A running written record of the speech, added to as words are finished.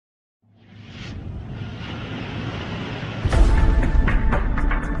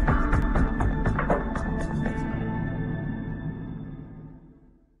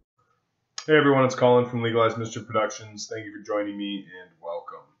Hey everyone, it's Colin from Legalized Mischief Productions. Thank you for joining me and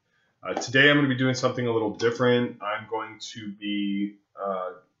welcome. Today I'm going to be doing something a little different. I'm going to be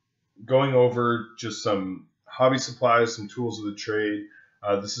going over just some hobby supplies, some tools of the trade.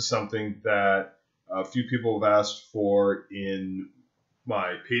 This is something that a few people have asked for in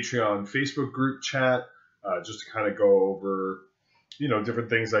my Patreon Facebook group chat, just to kind of go over, different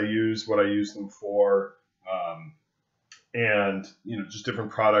things I use, what I use them for, and just different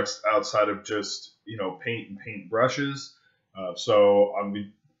products outside of just paint and paint brushes. So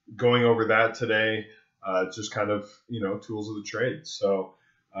I'm going over that today, just kind of tools of the trade. So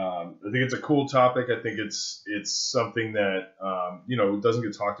I think it's a cool topic. I think it's something that doesn't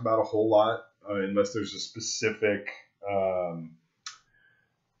get talked about a whole lot unless there's a specific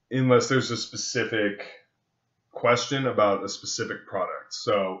question about a specific product.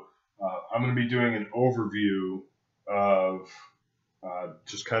 So I'm going to be doing an overview of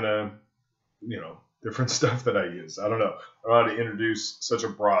just kind of, different stuff that I use. I don't know how to introduce such a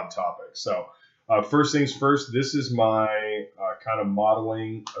broad topic. So first things first, this is my kind of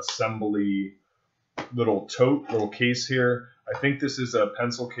modeling assembly little case here. I think this is a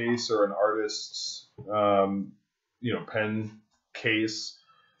pencil case or an artist's, pen case.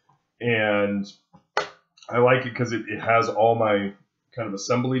 And I like it because it has all my kind of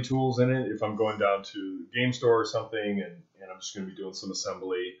assembly tools in it. If I'm going down to the game store or something and I'm just going to be doing some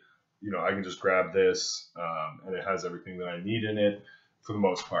assembly, I can just grab this and it has everything that I need in it for the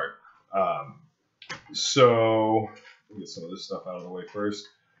most part. So let me get some of this stuff out of the way first.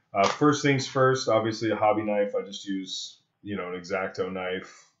 First things first, obviously a hobby knife. I just use, an X-Acto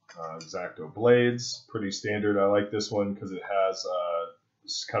knife, X-Acto blades, pretty standard. I like this one because it has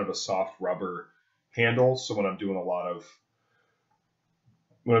kind of a soft rubber handle. So when I'm doing a lot of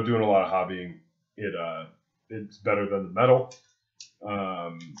hobbying, it's better than the metal.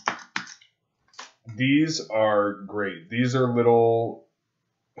 These are great. These are little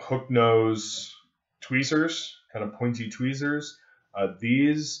hook nose tweezers, kind of pointy tweezers.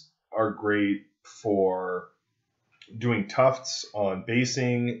 These are great for doing tufts on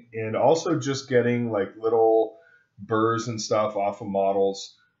basing and also just getting like little burrs and stuff off of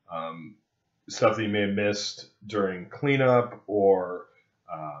models, stuff that you may have missed during cleanup, or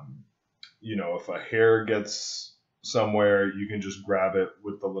if a hair gets somewhere, you can just grab it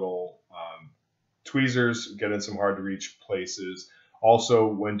with the little tweezers, get in some hard to reach places. Also,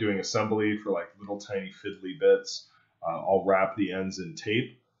 when doing assembly for like little tiny fiddly bits, I'll wrap the ends in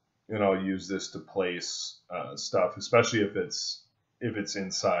tape and I'll use this to place stuff, especially if it's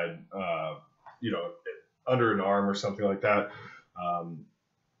inside, under an arm or something like that.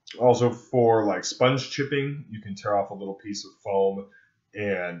 Also for like sponge chipping, you can tear off a little piece of foam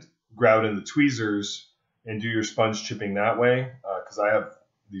and grab it in the tweezers and do your sponge chipping that way, because I have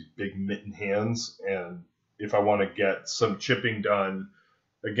these big mitten hands, and if I want to get some chipping done,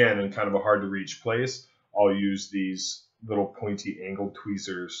 again, in kind of a hard to reach place, I'll use these little pointy angled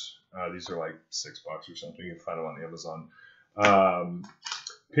tweezers. These are like $6 or something. You can find them on Amazon.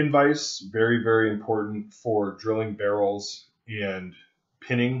 Pin vise, very, very important for drilling barrels and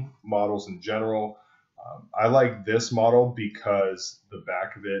pinning models in general. I like this model because the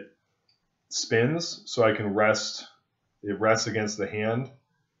back of it spins, so I can it rests against the hand,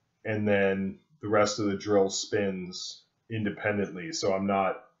 and then the rest of the drill spins independently, so I'm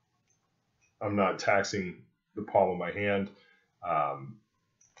not taxing the palm of my hand.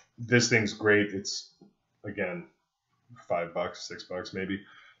 This thing's great. It's, again, $5, $6 maybe.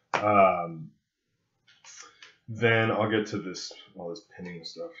 Then I'll get to all this pinning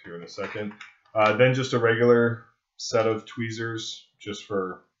stuff here in a second. Then just a regular set of tweezers, just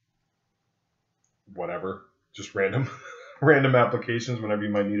for whatever, just random applications whenever you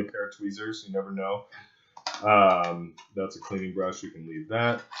might need a pair of tweezers. You never know. That's a cleaning brush. You can leave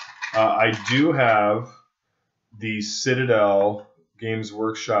that. I do have the Citadel Games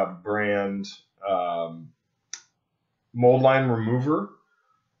Workshop brand mold line remover.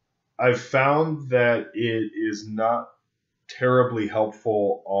 I've found that it is not terribly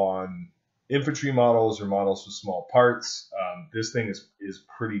helpful on infantry models or models with small parts. This thing is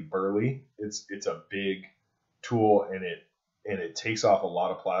pretty burly. It's a big tool, and it takes off a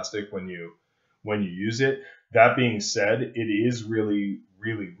lot of plastic when you use it. That being said, it is really,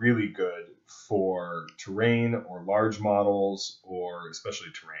 really, really good for terrain or large models, or especially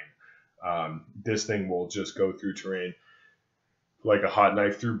terrain. This thing will just go through terrain like a hot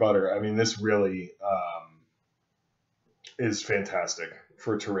knife through butter. I mean, this really is fantastic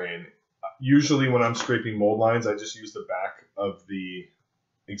for terrain. Usually when I'm scraping mold lines, I just use the back of the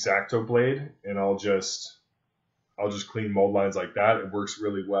X-Acto blade, and I'll just clean mold lines like that. It works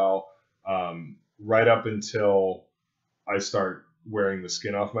really well. right up until I start wearing the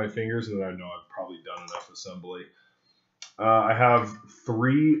skin off my fingers, and then I know I've probably done enough assembly. I have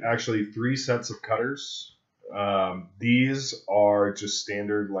three sets of cutters. These are just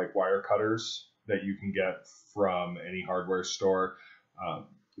standard like wire cutters that you can get from any hardware store.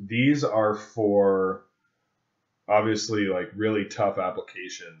 These are for obviously like really tough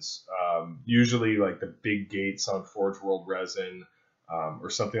applications. Usually like the big gates on Forge World resin or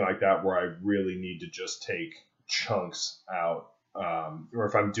something like that where I really need to just take chunks out. Or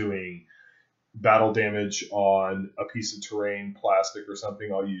if I'm doing battle damage on a piece of terrain, plastic or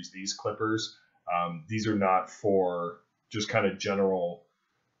something, I'll use these clippers. These are not for just kind of general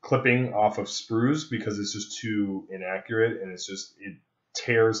clipping off of sprues because it's just too inaccurate and it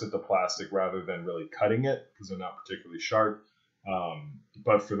tears at the plastic rather than really cutting it because they're not particularly sharp.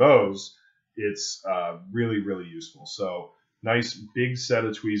 But for those, it's really, really useful. So nice big set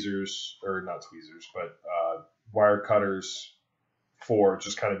of tweezers, or not tweezers, but wire cutters for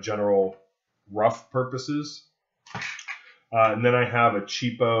just kind of general rough purposes. And then I have a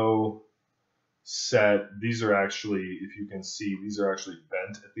cheapo set. These are actually, if you can see, these are actually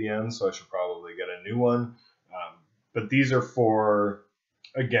bent at the end, so I should probably get a new one. But these are for,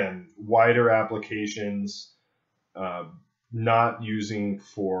 again, wider applications, not using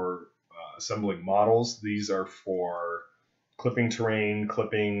for assembling models. These are for clipping terrain,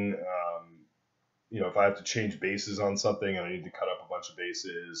 clipping, if I have to change bases on something and I need to cut up a bunch of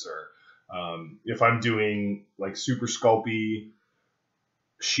bases, or if I'm doing like super sculpey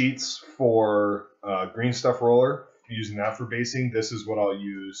sheets for green stuff roller, using that for basing, this is what I'll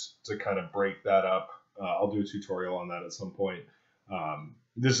use to kind of break that up. I'll do a tutorial on that at some point.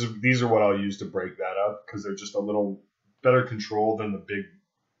 These are what I'll use to break that up because they're just a little better control than the big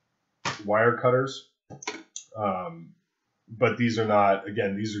wire cutters. But these are not,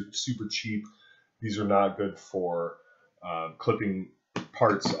 again, these are super cheap. These are not good for clipping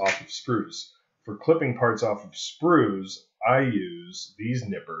parts off of sprues. For clipping parts off of sprues, I use these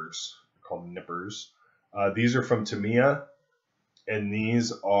nippers. They're called nippers. These are from Tamiya, and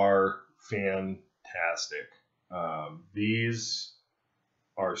these are fantastic. These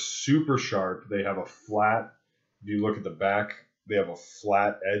are super sharp. They have a flat, if you look at the back, they have a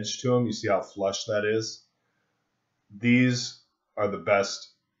flat edge to them. You see how flush that is? These are the best.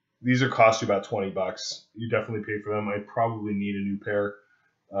 These are cost you about $20. You definitely pay for them. I probably need a new pair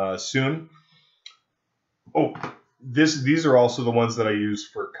soon. Oh, these are also the ones that I use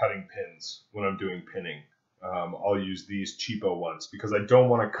for cutting pins when I'm doing pinning. I'll use these cheapo ones because I don't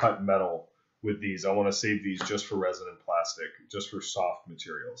want to cut metal with these. I want to save these just for resin and plastic, just for soft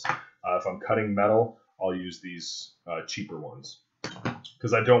materials. If I'm cutting metal, I'll use these cheaper ones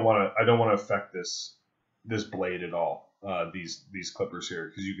because I don't want to affect this blade at all. These clippers here,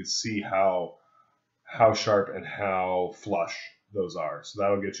 because you can see how sharp and how flush those are. So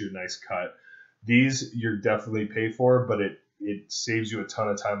that'll get you a nice cut. These you're definitely pay for, but it saves you a ton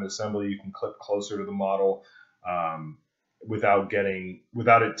of time in assembly. You can clip closer to the model without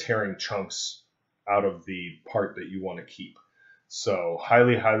it tearing chunks out of the part that you want to keep. So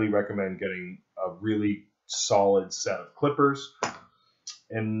highly, highly recommend getting a really solid set of clippers.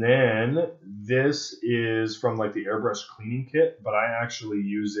 And then this is from like the airbrush cleaning kit, but I actually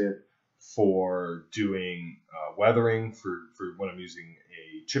use it for doing weathering for when I'm using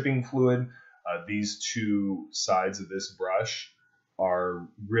a chipping fluid. These two sides of this brush are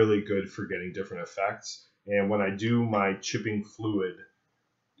really good for getting different effects. And when I do my chipping fluid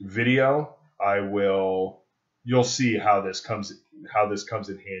video, you'll see how this comes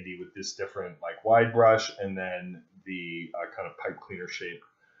in handy with this different like wide brush and then the kind of pipe cleaner shape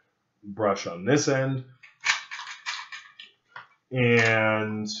brush on this end.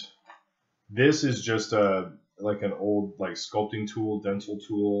 And this is just like an old like sculpting tool, dental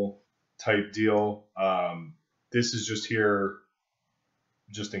tool type deal. This is just here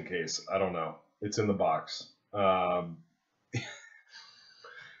just in case. I don't know. It's in the box.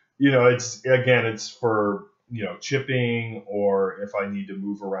 It's for chipping, or if I need to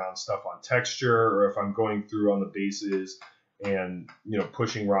move around stuff on texture, or if I'm going through on the bases and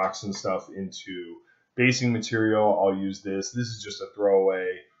pushing rocks and stuff into basing material, I'll use this. This is just a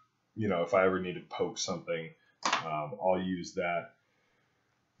throwaway. If I ever need to poke something, I'll use that.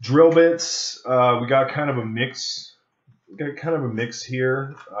 Drill bits, we got kind of a mix. We got kind of a mix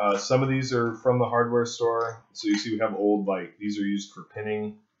here. Some of these are from the hardware store, so you see we have old, like these are used for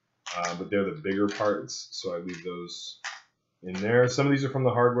pinning, but they're the bigger parts, so I leave those in there. Some of these are from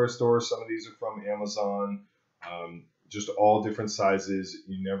the hardware store. Some of these are from Amazon. Just all different sizes.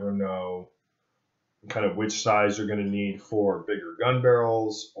 You never know kind of which size you're going to need for bigger gun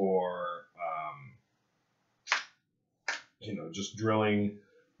barrels, or just drilling,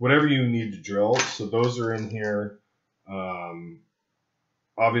 whatever you need to drill. So those are in here.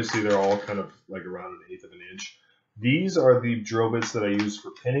 Obviously, they're all kind of like around 1/8 of an inch. These are the drill bits that I use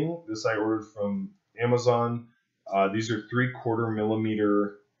for pinning. This I ordered from Amazon. These are 3/4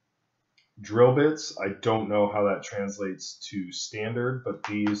 millimeter drill bits. I don't know how that translates to standard, but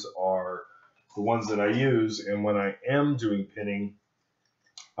these are the ones that I use. And when I am doing pinning,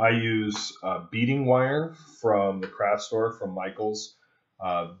 I use beading wire from the craft store, from Michaels.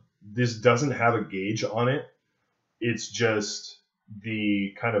 This doesn't have a gauge on it. It's just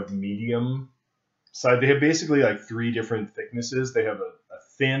the kind of medium side. They have basically like 3 different thicknesses. They have a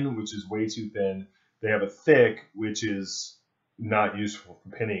thin, which is way too thin. They have a thick, which is not useful for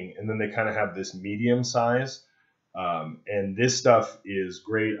pinning. And then they kind of have this medium size. And this stuff is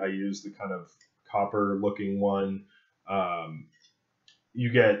great. I use the kind of copper looking one. You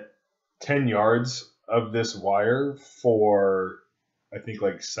get 10 yards of this wire for, I think,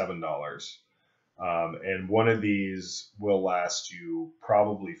 like $7. And one of these will last you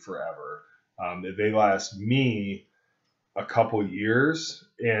probably forever. They last me a couple years,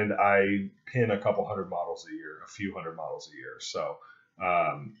 and I pin a couple hundred models a year, a few hundred models a year. So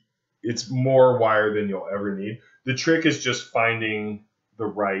it's more wire than you'll ever need. The trick is just finding the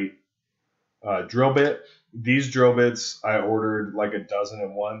right drill bit. These drill bits, I ordered like a dozen at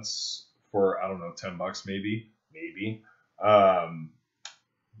once for, I don't know, $10 maybe.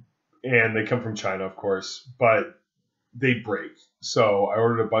 And they come from China, of course, but they break. So I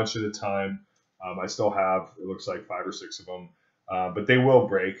ordered a bunch at a time. I still have, it looks like 5 or 6 of them, but they will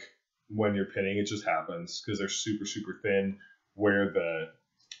break when you're pinning. It just happens because they're super, super thin where the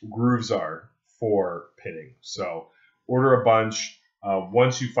grooves are for pinning. So order a bunch.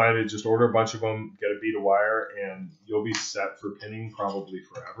 Once you find it, just order a bunch of them, get a bead of wire, and you'll be set for pinning probably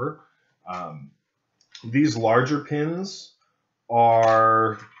forever. These larger pins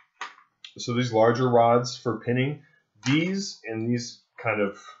are, so these larger rods for pinning, these and these kind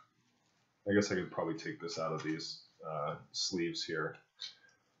of, I guess I could probably take this out of these sleeves here.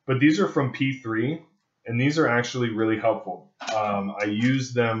 But these are from P3, and these are actually really helpful. I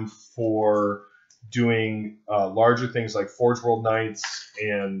use them for doing larger things like Forge World Knights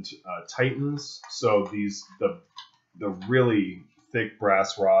and Titans. So these, the really thick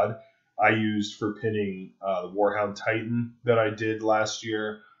brass rod I used for pinning the Warhound Titan that I did last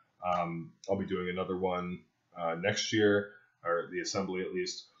year. I'll be doing another one next year, or the assembly at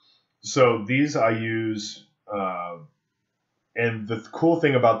least. So these I use, and the cool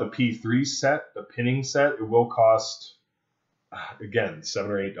thing about the P3 set, the pinning set, it will cost, again, $7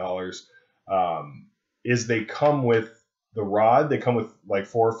 or $8, is they come with the rod. They come with like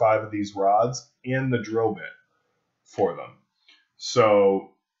 4 or 5 of these rods and the drill bit for them.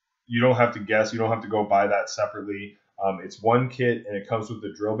 So you don't have to guess. You don't have to go buy that separately. It's one kit, and it comes with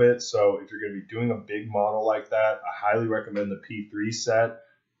the drill bit. So if you're going to be doing a big model like that, I highly recommend the P3 set.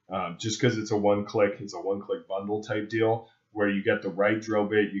 Just because it's a one-click bundle type deal where you get the right drill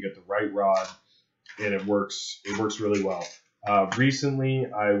bit, you get the right rod, and it works really well.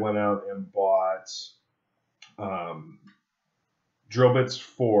 Recently, I went out and bought drill bits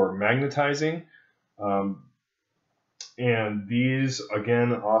for magnetizing, and these,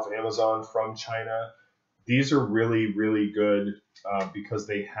 again, off Amazon from China. These are really, really good because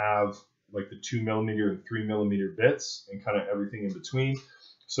they have like the 2 millimeter and 3 millimeter bits and kind of everything in between.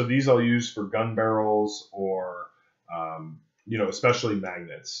 So these I'll use for gun barrels or, especially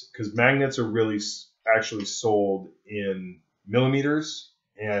magnets, because magnets are really actually sold in millimeters,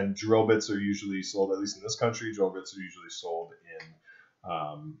 and drill bits are usually sold, at least in this country, drill bits are usually sold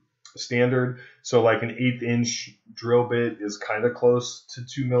in standard. So like an 1/8 inch drill bit is kind of close to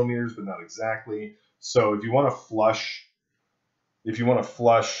 2 millimeters, but not exactly. So if you want to flush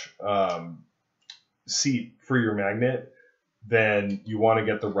seat for your magnet, then you want to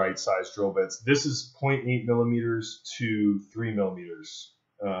get the right size drill bits. This is 0.8 millimeters to 3 millimeters,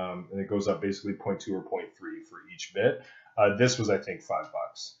 and it goes up basically 0.2 or 0.3 for each bit. This was, I think,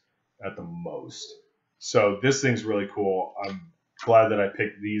 $5 at the most. So this thing's really cool. I'm glad that I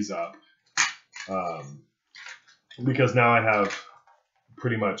picked these up because now I have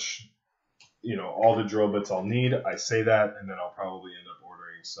pretty much, all the drill bits I'll need. I say that, and then I'll probably end up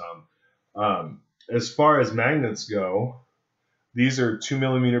ordering some. As far as magnets go, these are 2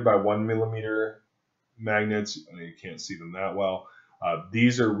 millimeter by 1 millimeter magnets. You can't see them that well.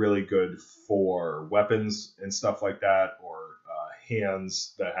 These are really good for weapons and stuff like that, or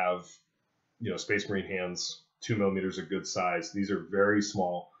hands that have, Space Marine hands. 2 millimeters are good size. These are very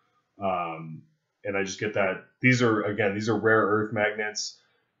small. and I just get that. These are rare earth magnets.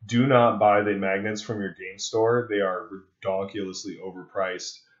 Do not buy the magnets from your game store. They are ridiculously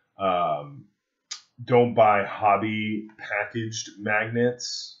overpriced. Don't buy hobby packaged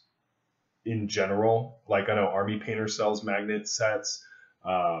magnets in general. Like, I know Army Painter sells magnet sets.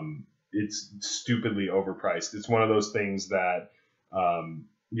 It's stupidly overpriced. It's one of those things that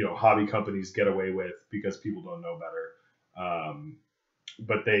hobby companies get away with because people don't know better.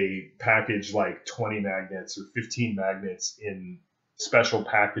 But they package like 20 magnets or 15 magnets in special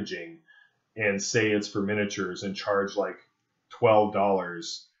packaging and say it's for miniatures and charge like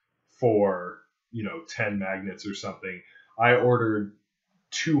 $12 for 10 magnets or something. I ordered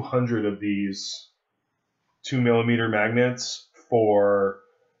 200 of these 2mm magnets for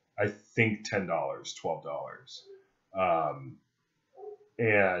I think $10, $12.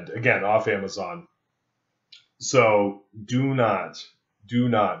 And again, off Amazon. So do not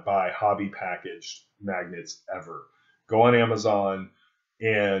buy hobby packaged magnets ever. Go on Amazon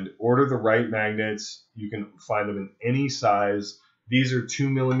and order the right magnets. You can find them in any size. These are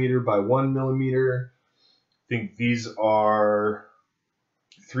 2mm by 1mm. I think these are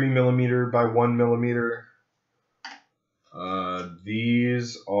 3mm by 1mm.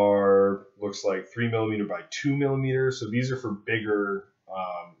 These are, looks like 3mm by 2mm. So these are for bigger,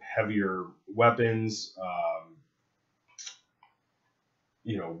 heavier weapons,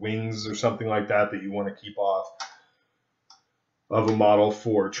 wings or something like that you want to keep off of a model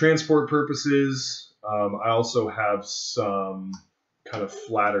for transport purposes. I also have some kind of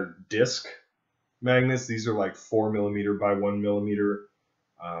flatter disc magnets. These are like 4mm by 1mm.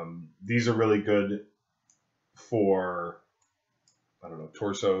 These are really good for, I don't know,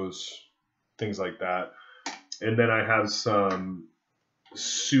 torsos, things like that. And then I have some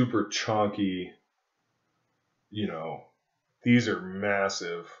super chonky, these are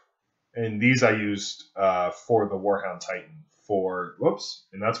massive. And these I used for the Warhound Titan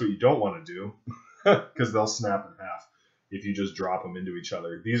and that's what you don't want to do because they'll snap in half if you just drop them into each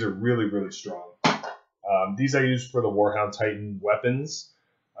other. These are really, really strong. These I used for the Warhound Titan weapons,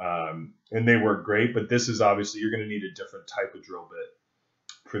 and they work great, but this is obviously, you're going to need a different type of drill bit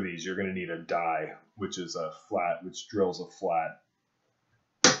for these. You're going to need a die, which drills a flat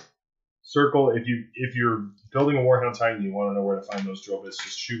circle. If you're building a Warhound Titan and you want to know where to find those drill bits,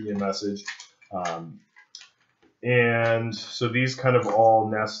 just shoot me a message. And so these kind of all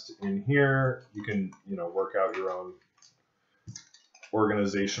nest in here. You can, work out your own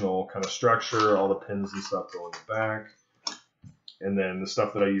organizational kind of structure. All the pins and stuff go in the back. And then the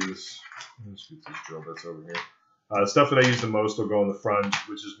stuff that I use, let's get these drill bits over here. The stuff that I use the most will go in the front,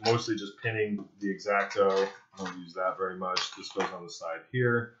 which is mostly just pinning the X-Acto. I don't use that very much. This goes on the side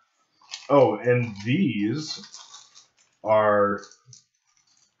here. Oh, and these are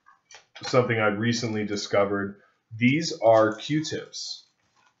something I've recently discovered. These are Q-tips,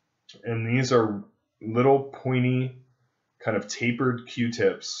 and these are little pointy, kind of tapered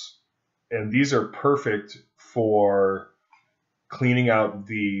Q-tips, and these are perfect for cleaning out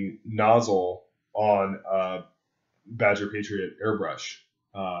the nozzle on a Badger Patriot airbrush.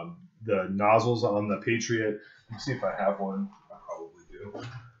 The nozzles on the Patriot, let me see if I have one. I probably do.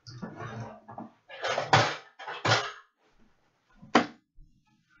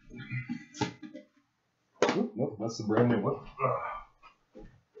 Nope, that's the brand new one.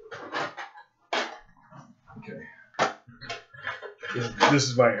 Okay. This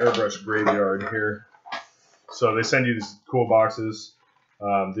is my airbrush graveyard here. So they send you these cool boxes.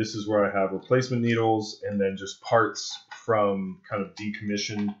 This is where I have replacement needles and then just parts from kind of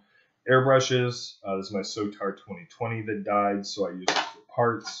decommissioned airbrushes. This is my Sotar 2020 that died, so I used it for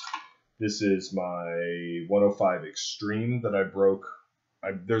parts. This is my 105 Extreme that I broke.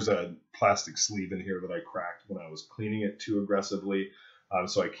 There's a plastic sleeve in here that I cracked when I was cleaning it too aggressively,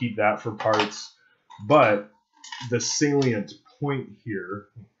 so I keep that for parts. But the salient point here,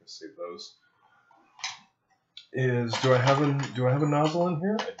 let's save those, is do I have a nozzle in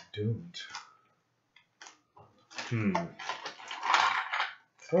here? I don't.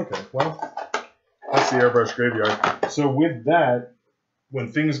 Okay, well, that's the airbrush graveyard. So with that,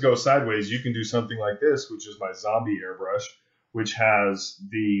 when things go sideways, you can do something like this, which is my zombie airbrush, which has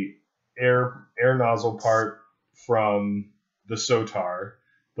the air nozzle part from the Sotar,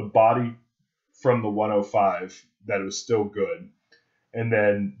 the body from the 105 that was still good, and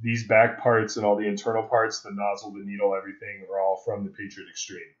then these back parts and all the internal parts, the nozzle, the needle, everything, are all from the Patriot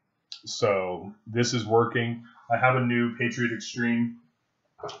Extreme. So this is working. I have a new Patriot Extreme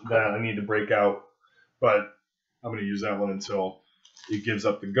that I need to break out, but I'm going to use that one until it gives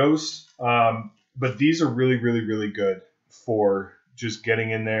up the ghost. But these are really, really, really good for just getting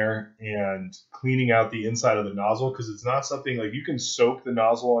in there and cleaning out the inside of the nozzle, because it's not something like you can soak the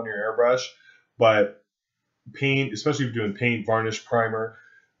nozzle on your airbrush, but paint, especially if you're doing paint, varnish, primer,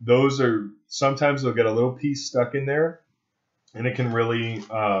 those are sometimes they'll get a little piece stuck in there, and it can really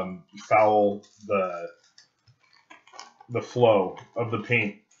foul the flow of the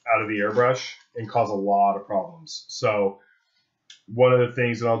paint out of the airbrush and cause a lot of problems. So one of the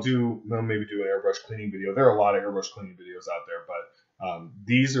things, and I'll maybe do an airbrush cleaning video. There are a lot of airbrush cleaning videos out there, but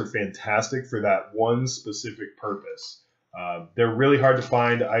these are fantastic for that one specific purpose. They're really hard to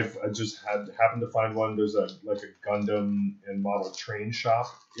find. I just happened to find one. There's a Gundam and model train shop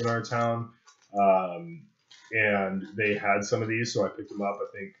in our town, and they had some of these, so I picked them up. I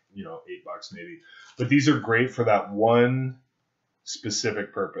think $8 maybe. But these are great for that one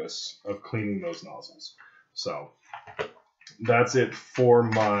specific purpose of cleaning those nozzles. So that's it for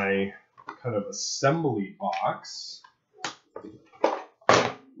my kind of assembly box.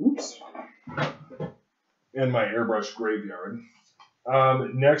 Oops. And my airbrush graveyard.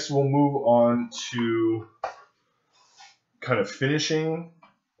 Next, we'll move on to kind of finishing,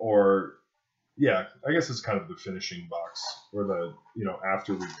 or yeah, I guess it's kind of the finishing box, or the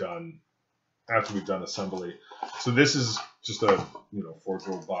after we've done assembly. So this is just a Forge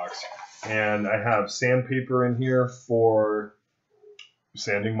World box, and I have sandpaper in here for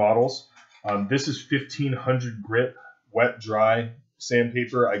sanding models. This is 1500 grit wet dry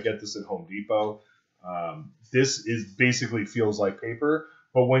sandpaper. I get this at Home Depot. This basically feels like paper,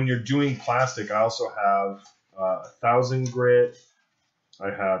 but when you're doing plastic, I also have 1000 grit. I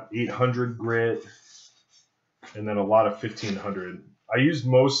have 800 grit, and then a lot of 1500. I use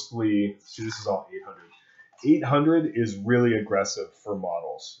mostly, see, this is all 800. 800 is really aggressive for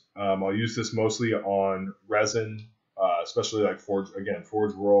models. I'll use this mostly on resin, especially like Forge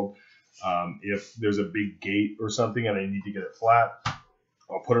World. If there's a big gate or something and I need to get it flat,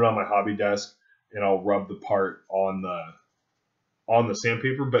 I'll put it on my hobby desk and I'll rub the part on the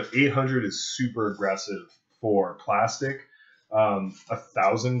sandpaper. But 800 is super aggressive for plastic.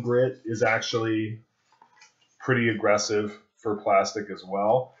 1000 grit is actually pretty aggressive for plastic as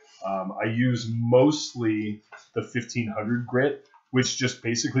well. I use mostly the 1500 grit, which just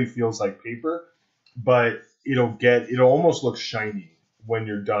basically feels like paper, but it'll almost look shiny when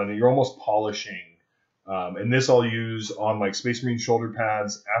you're done. You're almost polishing. And this I'll use on like Space Marine shoulder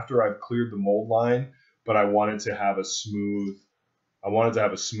pads after I've cleared the mold line, but I want it to have a smooth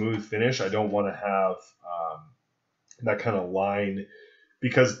finish. I don't want to have that kind of line,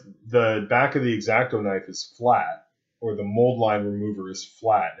 because the back of the X-Acto knife is flat, or the mold line remover is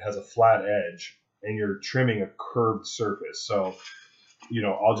flat. It has a flat edge, and you're trimming a curved surface. So,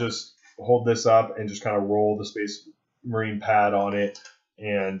 I'll just hold this up and just kind of roll the Space Marine pad on it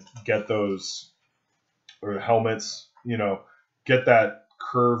and get those, or helmets, get that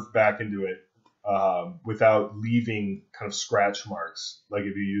curve back into it without leaving kind of scratch marks, like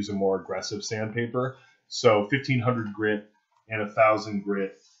if you use a more aggressive sandpaper. So 1500 grit and 1000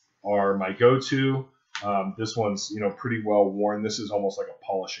 grit are my go-to. This one's pretty well worn. This is almost like a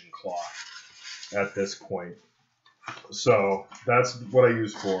polishing cloth at this point. So that's what I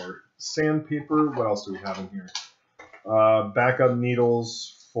use for sandpaper. What else do we have in here? Backup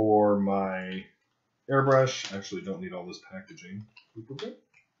needles for my airbrush. Actually, don't need all this packaging.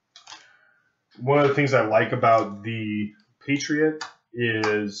 One of the things I like about the Patriot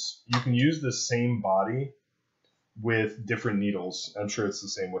is you can use the same body with different needles. I'm sure it's the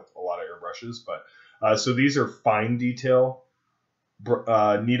same with a lot of airbrushes, but so these are fine detail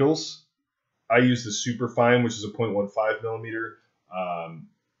needles. I use the super fine, which is a 0.15 millimeter.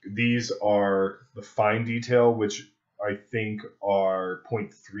 These are the fine detail, which I think are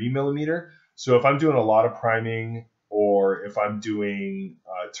 0.3 millimeter. So if I'm doing a lot of priming, or if I'm doing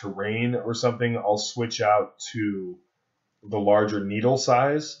terrain or something, I'll switch out to the larger needle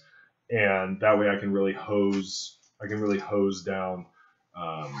size, and that way I can really hose down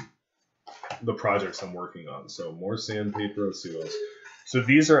the projects I'm working on. So more sandpaper. Let's see what else. So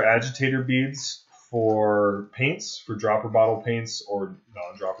these are agitator beads for paints, for dropper bottle paints or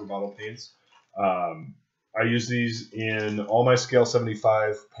non-dropper bottle paints. I use these in all my scale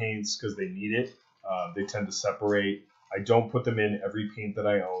 75 paints because they need it. They tend to separate. I don't put them in every paint that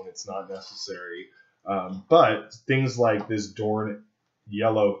I own. It's not necessary. But things like this Dorn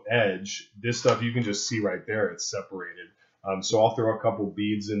yellow edge, this stuff you can just see right there. It's separated. So I'll throw a couple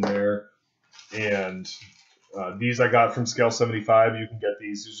beads in there. And these I got from Scale 75. You can get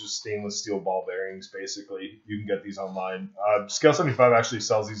these. These are just stainless steel ball bearings, basically. You can get these online. Scale 75 actually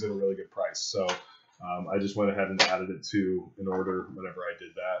sells these at a really good price. So I just went ahead and added it to an order whenever I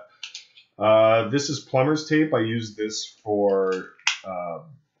did that. This is plumber's tape. I use this for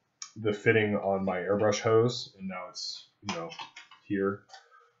the fitting on my airbrush hose, and now it's, you know, here.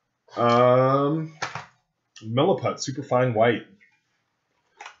 Milliput Superfine White.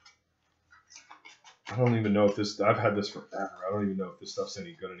 I don't even know if this, I've had this forever. I don't even know if this stuff's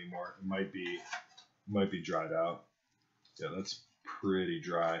any good anymore. It might be dried out. Yeah, that's pretty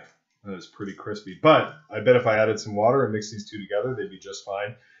dry. That is pretty crispy. But I bet if I added some water and mixed these two together, they'd be just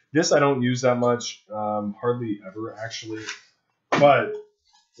fine. This I don't use that much, hardly ever actually. But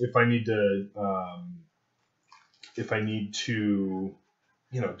if I need to,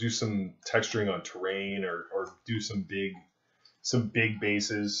 you know, do some texturing on terrain or do some big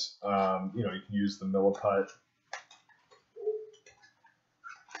bases, you know, you can use the Milliput.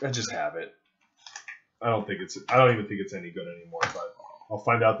 I just have it. I don't even think it's any good anymore, but I'll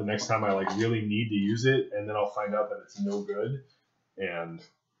find out the next time I like really need to use it, and then I'll find out that it's no good and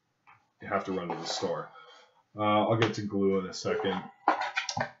have to run to the store. I'll get to glue in a second.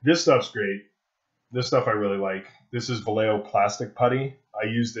 This stuff's great. This stuff I really like. This is Vallejo plastic putty. I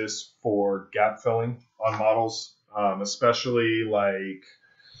use this for gap filling on models, especially like,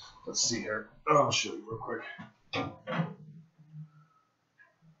 let's see here. Oh, I'll show you real quick.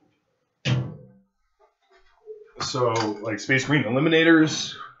 So like Space Marine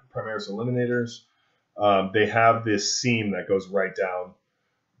Eliminators, Primaris Eliminators, they have this seam that goes right down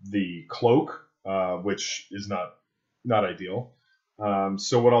the cloak, which is not ideal.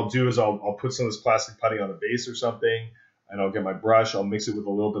 So what I'll do is I'll put some of this plastic putty on a base or something, and I'll get my brush, I'll mix it with a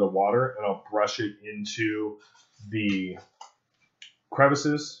little bit of water, and I'll brush it into the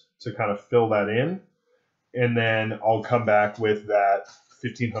crevices to kind of fill that in. And then I'll come back with that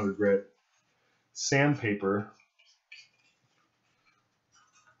 1500 grit sandpaper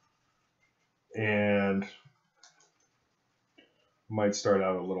and might start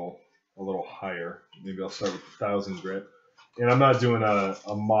out a little higher. Maybe I'll start with 1000 grit. And I'm not doing a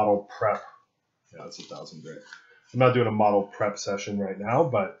model prep. Yeah, it's 1000 grit. I'm not doing a model prep session right now,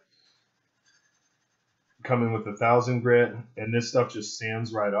 but coming with 1000 grit, and this stuff just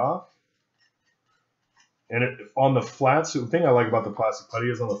sands right off. And on the flat, so the thing I like about the plastic putty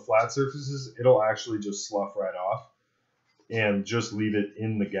is on the flat surfaces, it'll actually just slough right off and just leave it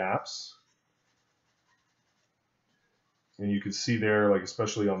in the gaps. And you can see there, like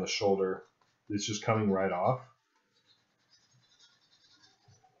especially on the shoulder, it's just coming right off.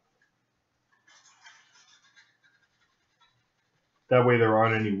 That way there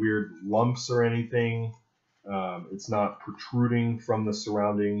aren't any weird lumps or anything. It's not protruding from the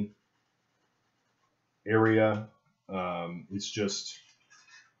surrounding area. It's just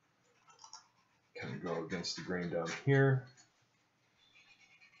kind of go against the grain down here.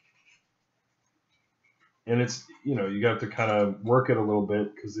 And it's, you know, you got to kind of work it a little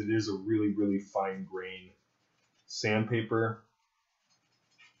bit because it is a really, really fine grain sandpaper.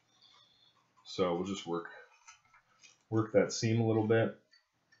 So we'll just work that seam a little bit.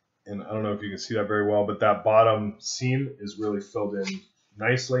 And I don't know if you can see that very well, but that bottom seam is really filled in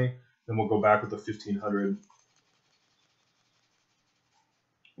nicely. Then we'll go back with the 1500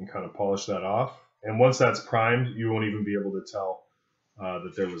 and kind of polish that off. And once that's primed, you won't even be able to tell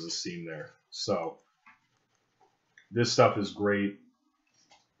that there was a seam there. So this stuff is great.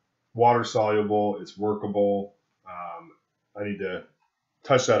 Water soluble, it's workable. I need to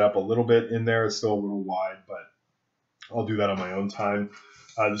touch that up a little bit in there. It's still a little wide, but I'll do that on my own time.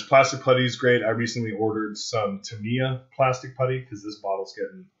 This plastic putty is great. I recently ordered some Tamiya plastic putty because this bottle's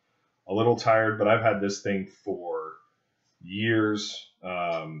getting a little tired, but I've had this thing for years,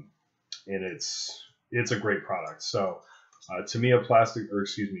 and it's a great product. So Vallejo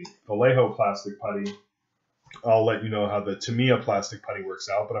plastic putty. I'll let you know how the Tamiya plastic putty works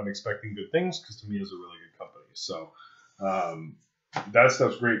out, but I'm expecting good things because Tamiya is a really good company. So that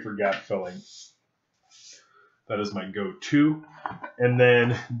stuff's great for gap filling. That is my go-to. And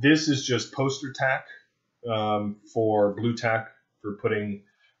then this is just poster tack for blue tack for putting,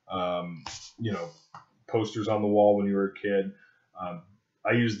 you know, posters on the wall when you were a kid.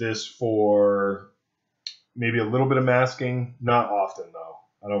 I use this for maybe a little bit of masking. Not often, though.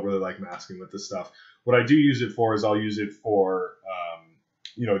 I don't really like masking with this stuff. What I do use it for is I'll use it for,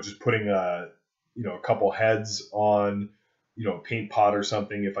 you know, just putting you know, a couple heads on, you know, a paint pot or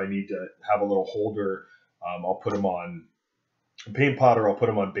something. If I need to have a little holder, I'll put them on a paint pot or I'll put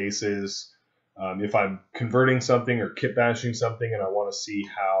them on bases. If I'm converting something or kit bashing something and I want to see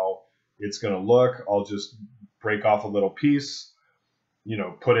how it's going to look, I'll just break off a little piece, you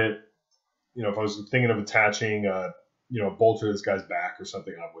know, put it, you know, if I was thinking of attaching, you know, a bolt to this guy's back or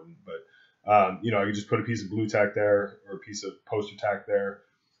something, I wouldn't, but, you know, I could just put a piece of blue tack there or a piece of poster tack there,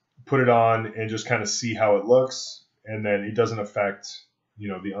 put it on and just kind of see how it looks. and then it doesn't affect, you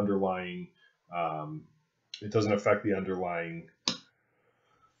know, the underlying. It doesn't affect the underlying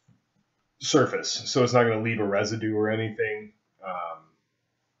surface, so it's not going to leave a residue or anything.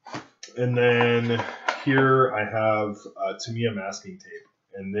 And then here I have Tamiya masking tape,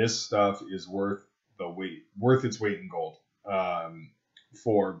 and this stuff is worth its weight in gold.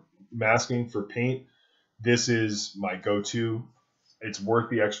 For masking for paint, this is my go-to. It's worth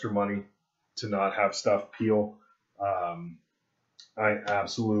the extra money to not have stuff peel. I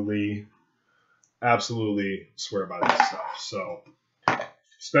absolutely swear by this stuff. So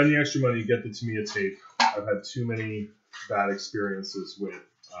spend the extra money, get the Tamiya tape. I've had too many bad experiences with,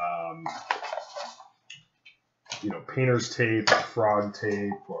 you know, painter's tape, frog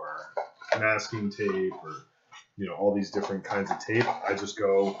tape, or masking tape, or, you know, all these different kinds of tape. I just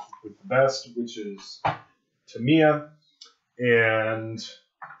go with the best, which is Tamiya. And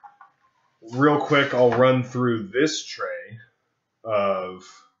real quick, I'll run through this tray of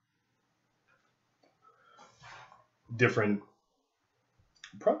different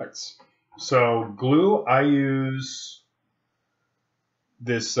products. So glue, I use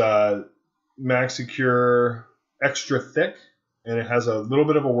this MaxiCure Extra Thick, and it has a little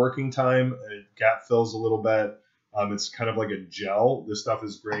bit of a working time. It gap fills a little bit. It's kind of like a gel. This stuff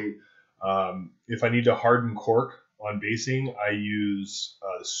is great. If I need to harden cork on basing, I use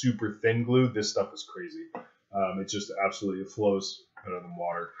super thin glue. This stuff is crazy. It just absolutely flows better than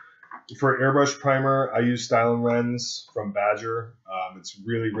water. For airbrush primer, I use Style & Rens from Badger. It's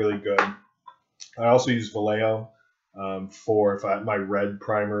really, really good. I also use Vallejo for my red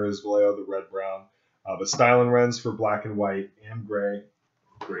primer is Vallejo, the red brown. But Style & Rens for black and white and gray.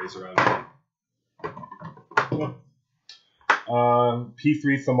 Gray's around here.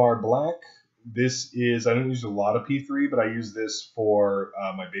 P3 Thamar Black. This is, I don't use a lot of P3, but I use this for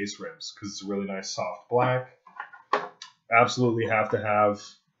my base rims because it's a really nice soft black. Absolutely have to have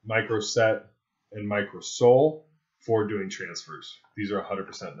Micro Set and Micro Sol for doing transfers. These are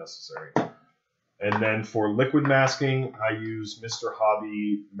 100% necessary. And then for liquid masking, I use Mr.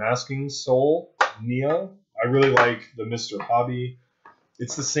 Hobby Masking Sol Neo. I really like the Mr. Hobby.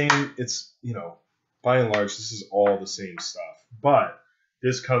 It's the same, it's, you know, by and large, this is all the same stuff. But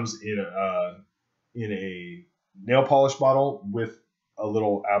this comes in a nail polish bottle with a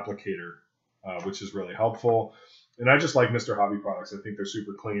little applicator, which is really helpful. And I just like Mr. Hobby products. I think they're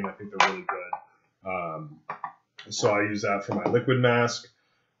super clean. I think they're really good. So I use that for my liquid mask.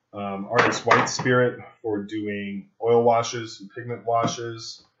 Artist White Spirit for doing oil washes and pigment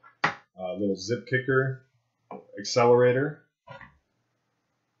washes. Little zip kicker, accelerator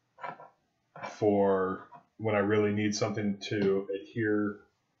for when I really need something to adhere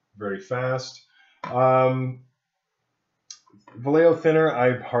very fast. Vallejo thinner,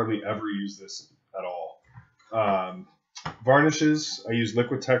 I hardly ever use this at all. Varnishes, I use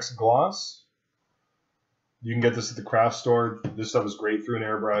Liquitex Gloss. You can get this at the craft store. This stuff is great through an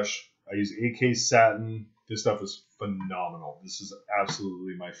airbrush. I use AK Satin. This stuff is phenomenal. This is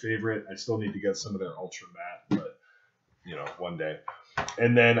absolutely my favorite. I still need to get some of their Ultra Matte, but, you know, one day.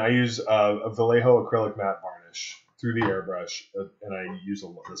 And then I use a Vallejo acrylic matte varnish through the airbrush, and I use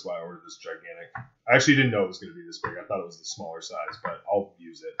that's why I ordered this gigantic. I actually didn't know it was going to be this big. I thought it was the smaller size, but I'll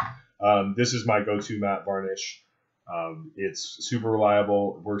use it. This is my go-to matte varnish. It's super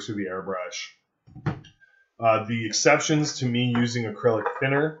reliable. It works through the airbrush. The exceptions to me using acrylic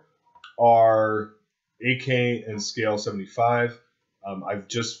thinner are AK and Scale 75. I've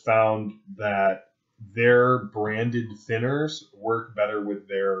just found that their branded thinners work better with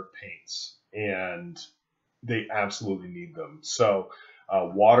their paints, and they absolutely need them. So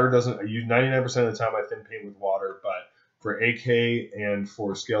water doesn't, I use 99% of the time I thin paint with water, but for AK and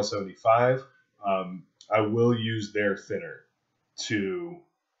for Scale 75, I will use their thinner to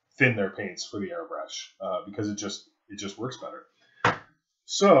thin their paints for the airbrush because it just works better.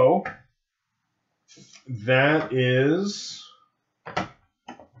 So that is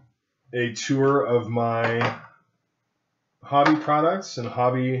a tour of my hobby products and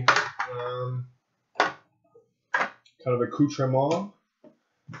hobby kind of accoutrement.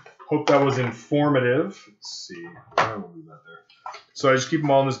 Hope that was informative. Let's see. I will leave that there. So I just keep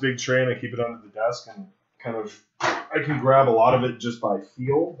them all in this big tray and I keep it under the desk, and kind of I can grab a lot of it just by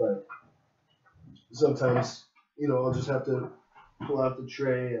feel, but sometimes, you know, I'll just have to pull out the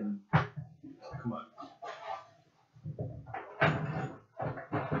tray and come on.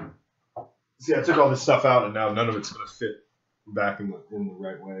 See, I took all this stuff out and now none of it's going to fit back in the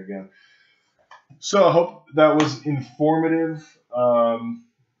right way again. So I hope that was informative.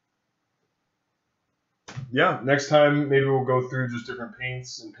 Yeah, next time maybe we'll go through just different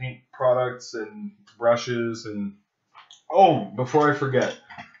paints and paint products and brushes and Oh, before I forget,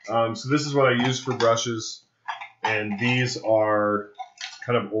 so this is what I use for brushes, and these are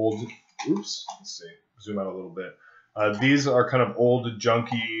kind of old. Oops, let's see. Zoom out a little bit. These are kind of old,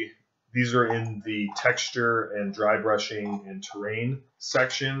 junky. These are in the texture and dry brushing and terrain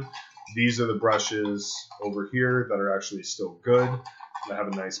section. These are the brushes over here that are actually still good, that have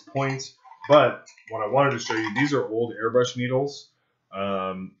a nice point. But what I wanted to show you, these are old airbrush needles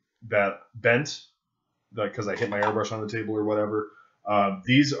that bent because I hit my airbrush on the table or whatever.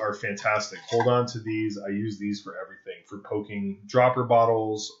 These are fantastic. Hold on to these. I use these for everything, for poking dropper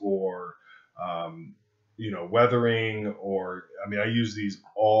bottles or, weathering, or, I use these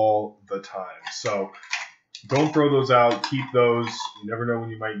all the time. So don't throw those out. Keep those. You never know when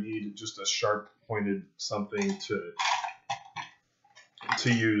you might need just a sharp pointed something to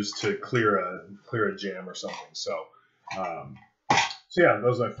use to clear a jam or something. So yeah, that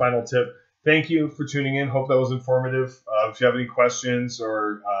was my final tip. Thank you for tuning in. Hope that was informative. If you have any questions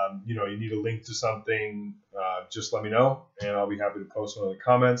or you need a link to something, just let me know, and I'll be happy to post one in the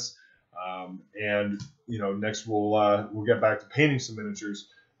comments. Next we'll get back to painting some miniatures.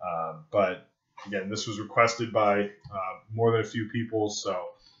 But again, this was requested by more than a few people, so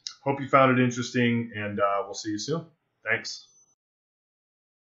hope you found it interesting, and we'll see you soon. Thanks.